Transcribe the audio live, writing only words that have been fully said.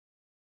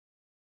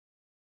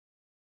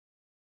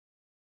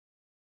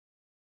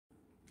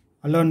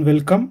Hello and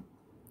welcome.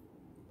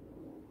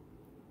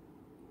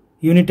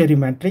 Unitary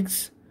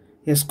matrix.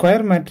 A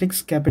square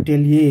matrix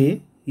capital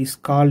A is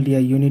called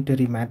a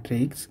unitary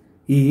matrix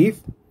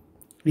if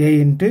A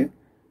into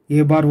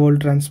A bar whole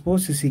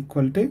transpose is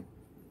equal to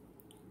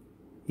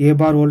A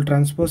bar whole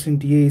transpose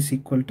into A is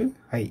equal to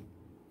I.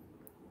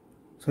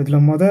 So இதில்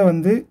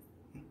வந்து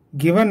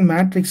given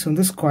matrix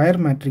வந்து square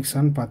matrix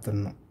ஆன்னு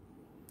பார்த்துடணும்.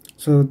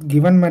 So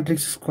given matrix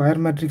square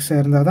matrix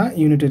இருந்தால் தான்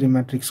unitary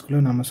matrix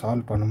குள்ள நம்ம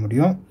solve பண்ண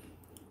முடியும்.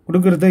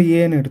 கொடுக்குறத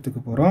ஏன்னு எடுத்துக்க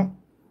போகிறோம்.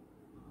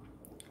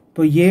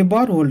 இப்போ A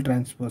bar whole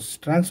transpose.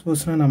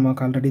 Transposeனா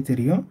நமக்கு ஆல்ரெடி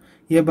தெரியும்.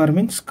 A bar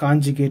means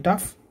conjugate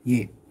of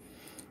A.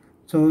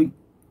 So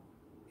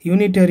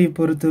unitary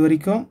பொறுத்த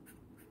வரைக்கும்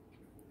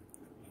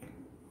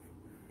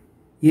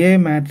A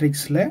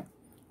matrixல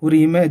ஒரு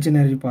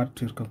imaginary part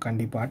இருக்கும்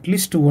கண்டிப்பா.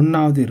 அட்லீஸ்ட்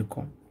ஒன்னாவது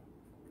இருக்கும்.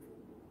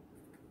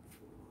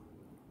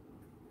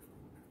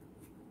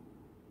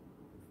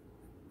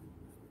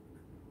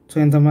 ஸோ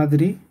இந்த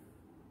மாதிரி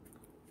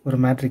ஒரு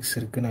மேட்ரிக்ஸ்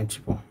இருக்குன்னு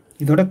வச்சுப்போம்.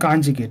 இதோட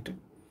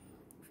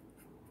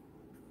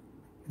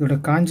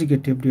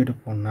காஞ்சுகேட் எப்படி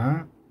எடுப்போம்னா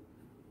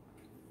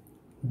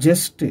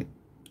ஜஸ்ட்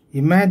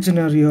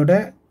இமேஜினரியோட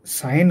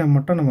சைனை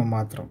மட்டும் நம்ம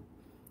மாற்றுறோம்.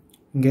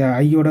 இங்கே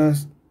ஐயோட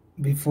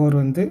பிஃபோர்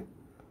வந்து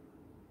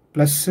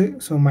ப்ளஸ்ஸு,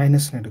 ஸோ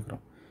மைனஸ்னு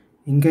எடுக்கிறோம்.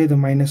 இங்கே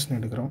இது மைனஸ்னு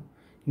எடுக்கிறோம்.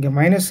 இங்கே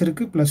மைனஸ்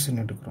இருக்குது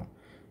ப்ளஸ்ன்னு எடுக்கிறோம்.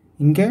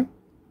 இங்கே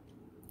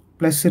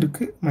ப்ளஸ்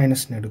இருக்குது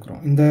மைனஸ்னு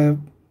எடுக்கிறோம். இந்த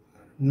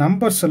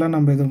நம்பர்ஸ் எல்லாம்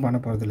நம்ம எதுவும் பண்ண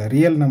போகிறதில்ல,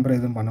 ரியல் நம்பர்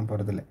எதுவும் பண்ண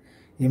போகிறதில்ல.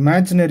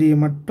 இமேஜினரியை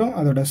மட்டும்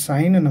அதோட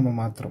சைனை நம்ம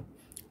மாற்றுறோம்.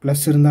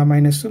 ப்ளஸ் இருந்தால்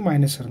மைனஸு,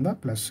 மைனஸ் இருந்தால்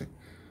ப்ளஸ்ஸு.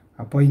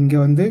 அப்போ இங்கே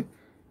வந்து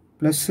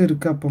ப்ளஸ்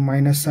இருக்குது, அப்போ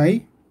மைனஸ் ஐ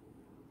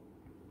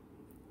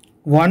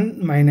 1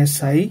 மைனஸ்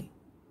ஐ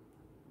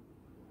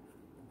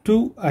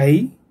 2i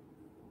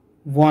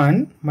 1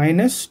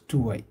 மைனஸ்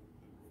 2i.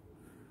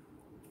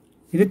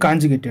 இது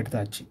காஞ்சுகேட்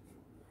எடுத்தாச்சு.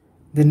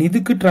 தென்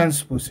இதுக்கு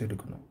டிரான்ஸ்போஸ்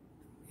எடுக்கணும்.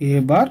 A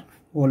bar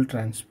whole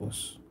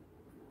transpose.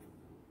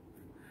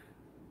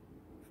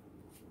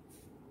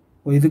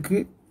 இதுக்கு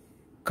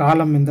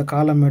காலம், இந்த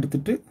காலம்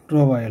எடுத்துட்டு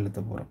ரோவா எழுத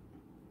போகிறோம்.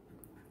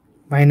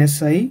 மைனஸ்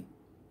ஐ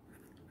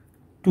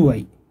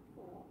 2i.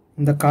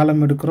 இந்த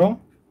காலம் எடுக்கிறோம்.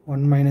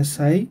 1 மைனஸ்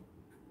ஐ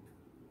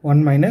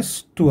 1 மைனஸ்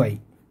 2i.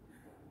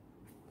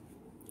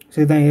 ஸோ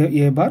இதுதான்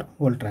A bar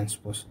whole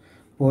transpose.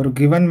 இப்போ ஒரு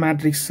கிவன்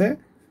மேட்ரிக்ஸை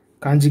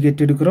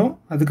காஞ்சுகேட் எடுக்கிறோம்,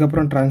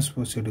 அதுக்கப்புறம்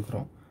டிரான்ஸ்போஸ்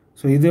எடுக்கிறோம்.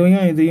 ஸோ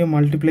இதையும்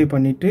மல்டிப்ளை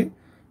பண்ணிவிட்டு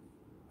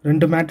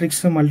ரெண்டு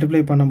மேட்ரிக்ஸும்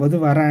மல்டிப்ளை பண்ணும்போது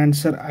வர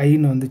ஆன்சர்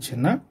ஐன்னு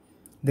வந்துச்சுன்னா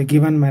the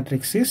given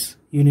matrix is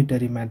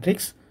unitary matrix.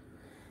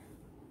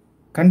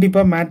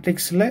 கண்டிப்பாக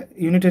மேட்ரிக்ஸில்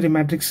யூனிட்டரி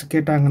மேட்ரிக்ஸ்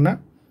கேட்டாங்கன்னா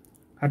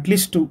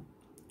அட்லீஸ்ட்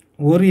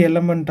ஒரு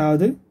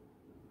எலமெண்ட்டாவது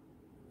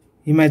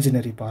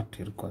இமேஜினரி பார்ட்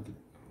இருக்கும். அது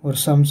ஒரு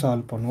சம்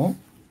சால்வ் பண்ணுவோம்.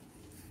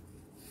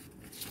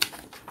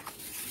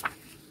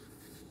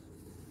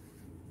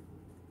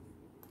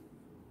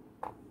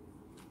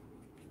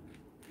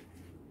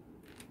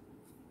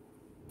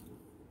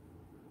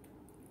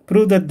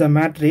 Prove that the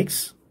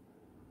matrix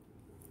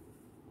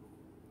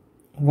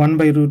 1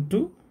 by root 2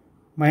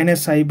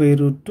 minus I by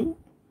root 2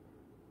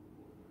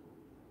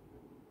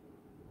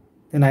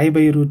 then I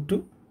by root 2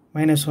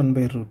 minus 1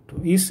 by root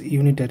 2 is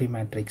unitary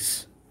matrix.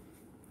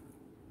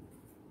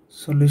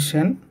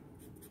 Solution.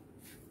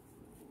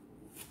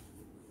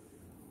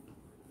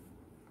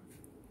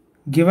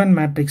 Given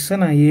matrix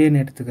நான்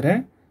Aன்னு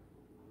எடுத்துக்கிறேன்.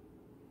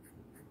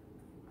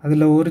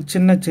 அதில் ஒரு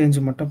சின்ன சேஞ்ச்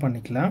மட்டும்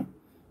பண்ணிக்கலாம்.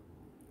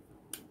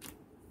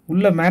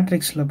 உள்ள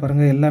மேட்ரிக்ஸில்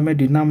பாருங்கள், எல்லாமே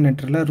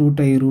டினாமினேட்டரில்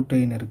ரூட்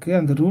ஐன்னு இருக்குது.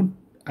 அந்த ரூட்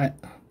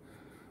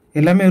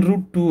எல்லாமே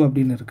ரூட் 2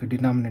 அப்படின்னு இருக்குது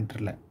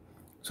டினாமினேட்டரில்.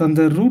 ஸோ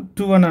அந்த ரூட்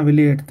 2வை நான்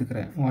வெளியே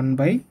எடுத்துக்கிறேன். 1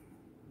 by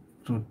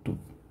root 2.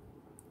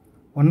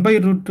 1 by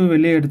root 2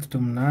 வெளியே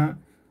எடுத்துட்டோம்னா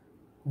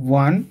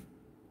 1,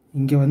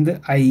 இங்கே வந்து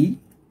ஐ,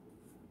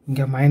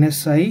 இங்கே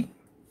மைனஸ் ஐ,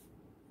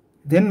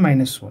 தென்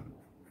மைனஸ் 1.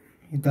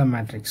 இதுதான்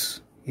மேட்ரிக்ஸ்,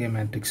 ஏ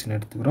மேட்ரிக்ஸ்னு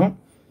எடுத்துக்கிறோம்.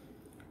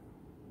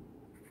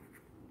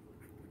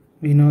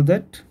 we know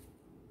that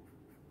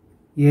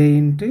A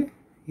into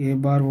A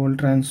bar whole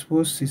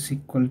transpose is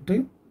equal to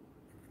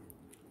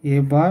A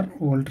bar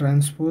whole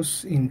transpose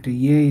into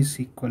A is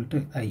equal to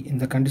I.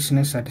 இந்த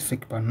கண்டிஷனை சாட்டிஸ்ஃபை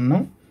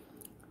பண்ணணும்.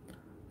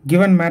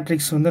 given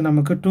matrix வந்து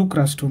நமக்கு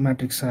 2x2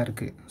 மேட்ரிக்ஸாக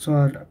இருக்குது. ஸோ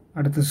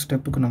அடுத்த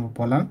ஸ்டெப்புக்கு நம்ம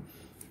போகலாம்.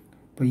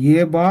 இப்போ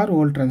A bar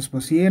whole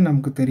transpose, A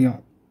நமக்கு தெரியும்,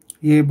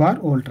 A bar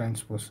whole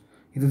transpose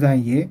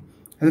இதுதான் A.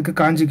 அதுக்கு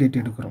காஞ்சுகேட்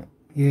எடுக்கிறோம்.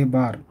 A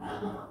bar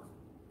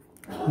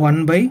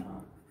 1 by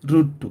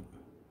root 2.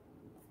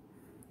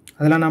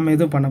 அதெல்லாம் நம்ம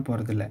எதுவும் பண்ண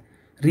போகிறதில்ல.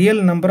 ரியல்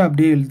நம்பரை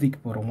அப்படியே எழுதிக்க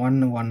போகிறோம்.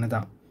 1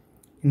 தான்.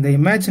 இந்த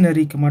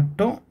இமேஜினரிக்கு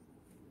மட்டும்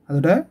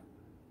அதோட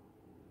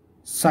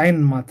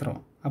சைன் மாத்திரம்.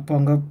 அப்போ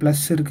அங்கே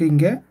ப்ளஸ் இருக்குது,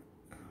 இங்கே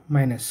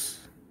மைனஸ்,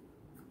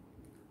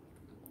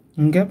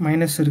 இங்கே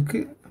மைனஸ்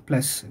இருக்குது,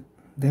 plus,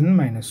 then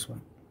minus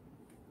 1.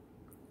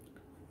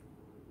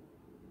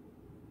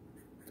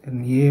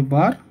 Then A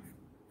bar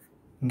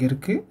இங்கே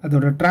இருக்குது,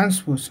 அதோட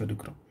டிரான்ஸ்போஸ்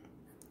எடுக்கிறோம்.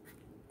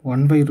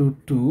 1 by root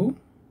 2.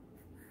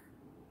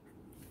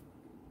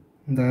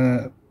 இந்த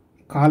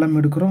காலம்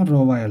எடுக்கிறோம்,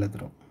 ரோவா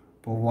எழுதுகிறோம்.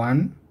 இப்போ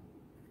 1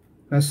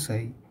 plus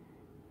I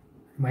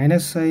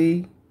minus I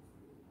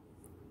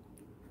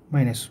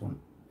minus 1.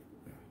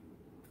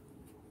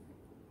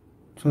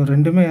 So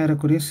ரெண்டுமே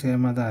ஏறக்குறைய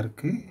சேமாக தான்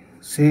இருக்குது,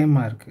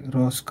 சேமாக இருக்குது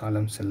ரோஸ்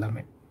காலம்ஸ்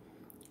எல்லாமே.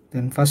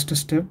 தென் first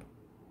step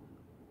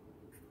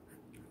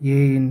a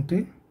into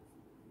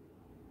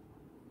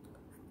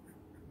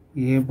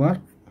a bar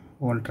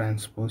whole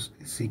transpose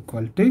is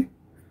equal to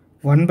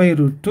 1 by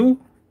root 2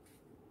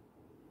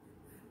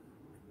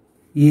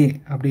 a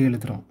அப்படி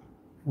எழுதுகிறோம்.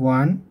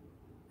 1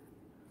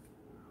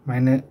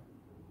 minus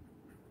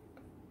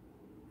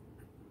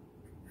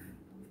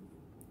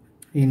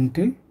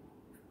into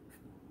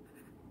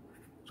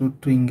root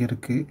 2 இங்கே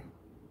இருக்குது,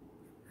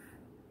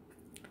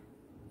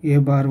 a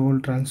bar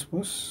whole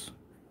transpose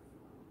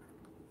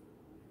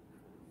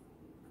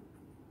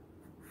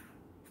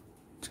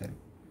சரி.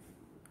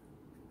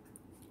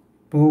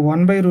 இப்போ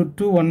 1 by root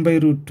 2 1 by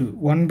root 2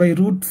 1 by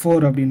root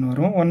 4 அப்படின்னு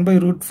வரும். 1 by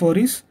root 4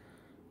 is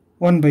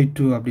 1 by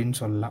 2 அப்படின்னு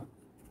சொல்லலாம்.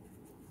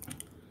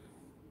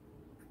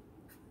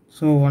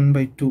 ஸோ 1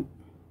 by 2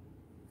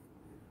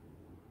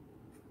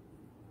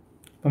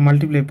 இப்போ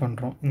மல்டிப்ளை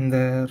பண்ணுறோம். இந்த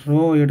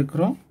ரோ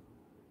எடுக்கிறோம்,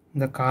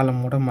 இந்த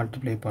காலமோட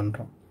மல்டிப்ளை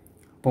பண்ணுறோம்.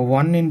 இப்போ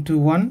 1 into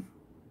 1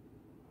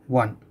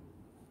 1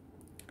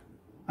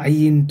 I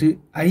into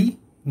I,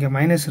 இங்கே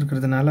மைனஸ்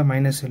இருக்கிறதுனால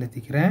மைனஸ்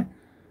எழுதிக்கிறேன்.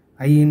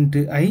 I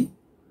into I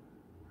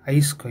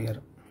square.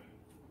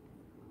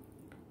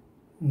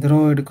 இந்த ரோ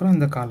எடுக்கிறோம்,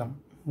 இந்த காலம்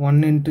 1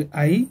 into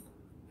I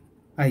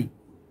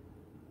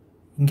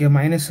இங்கே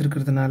மைனஸ்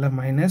இருக்கிறதுனால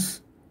minus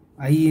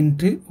I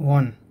into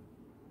 1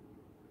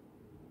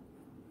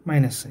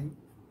 minus I.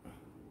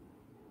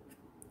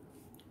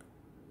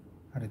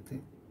 அடுத்து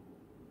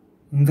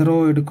இந்த ரோ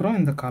எடுக்கிறோம்,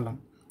 இந்த காலம்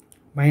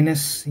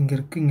மைனஸ் இங்கே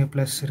இருக்குது, இங்கே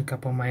ப்ளஸ் இருக்குது,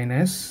 அப்போ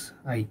மைனஸ்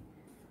I.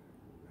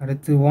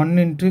 அடுத்து 1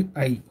 into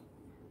I,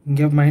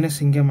 இங்கே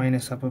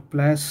மைனஸ், அப்போ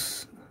ப்ளஸ்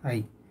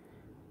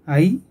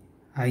I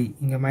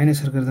இங்கே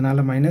மைனஸ் இருக்கிறதுனால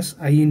minus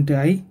I into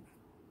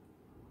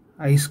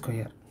I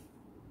square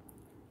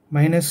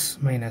minus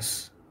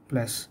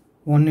plus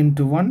 1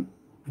 into 1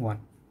 1.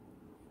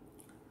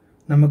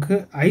 நமக்கு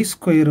I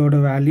ஸ்கொயரோட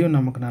வேல்யூ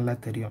நமக்கு நல்லா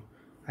தெரியும்.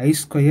 I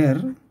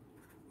square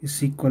is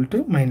equal to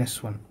minus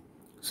 1.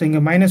 So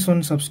இங்கே minus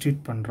 1 சப்ஸ்டியூட்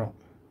பண்ணுறோம்.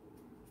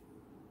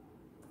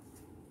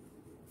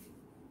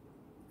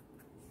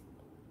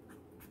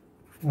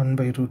 ஒன்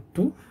பை ரூட்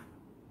 2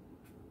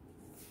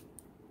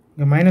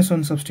 இங்கே மைனஸ்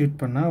 1 சப்ஸ்டியூட்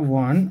பண்ணால்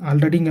 1,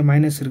 ஆல்ரெடி இங்கே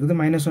மைனஸ் இருக்குது,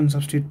 மைனஸ் 1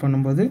 சப்ஸ்டியூட்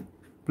பண்ணும்போது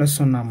ப்ளஸ்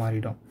 1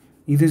 மாறிடும்.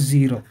 இது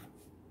 0.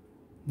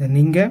 தென்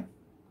இங்கே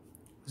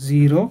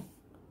 0,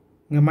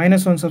 இங்கே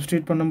மைனஸ் 1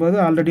 சப்ஸ்டியூட் பண்ணும்போது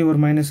ஆல்ரெடி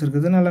ஒரு மைனஸ்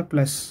இருக்குது, நல்லா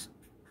plus.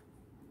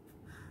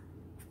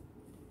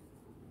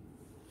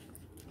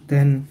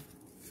 Then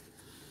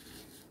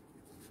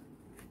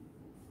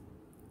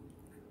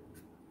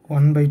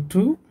 1 by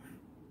 2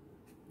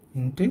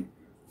 into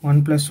 1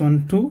 plus 1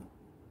 2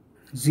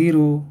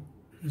 0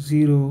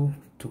 0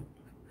 2.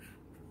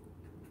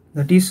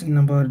 that is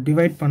நம்ம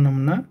டிவைட்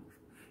பண்ணோம்னா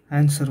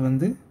ஆன்சர்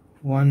வந்து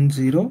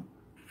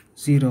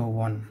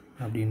 1001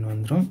 அப்படின்னு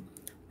வந்துடும்.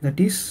 that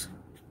is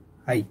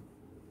I.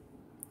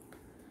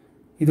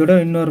 இதோட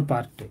இன்னொரு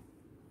part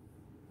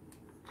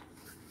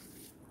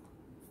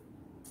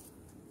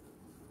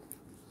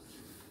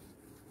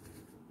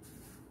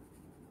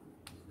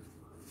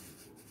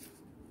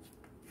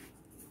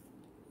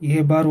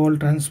a bar whole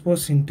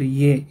transpose into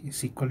a is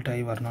equal to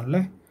I வரணும்ல.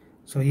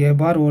 So a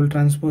bar whole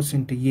transpose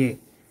into a,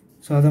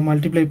 so அதை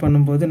multiply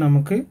பண்ணும்போது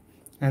நமக்கு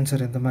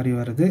ஆன்சர் இந்த மாதிரி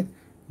வருது.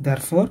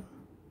 therefore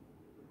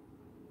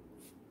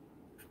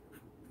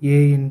a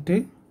into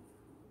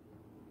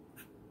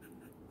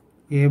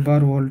a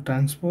bar whole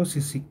transpose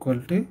is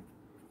equal to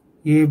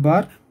a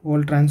bar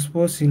whole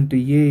transpose into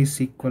a is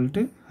equal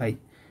to I.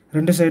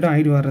 ரெண்டு சைடும்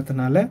ID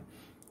வர்றதுனால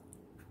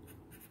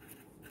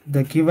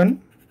the given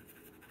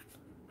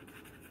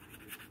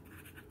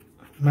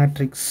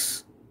matrix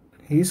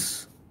is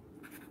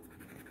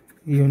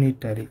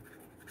unitary.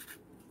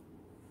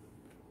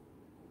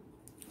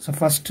 So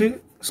first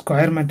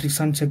square matrix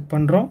and check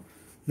பண்றோம்,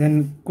 then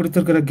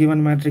கொடுத்திருக்கிற given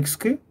matrix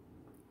க்கு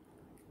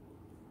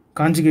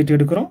conjugate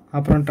எடுக்கிறோம்,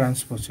 அப்புறம்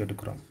transpose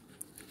எடுக்கிறோம்.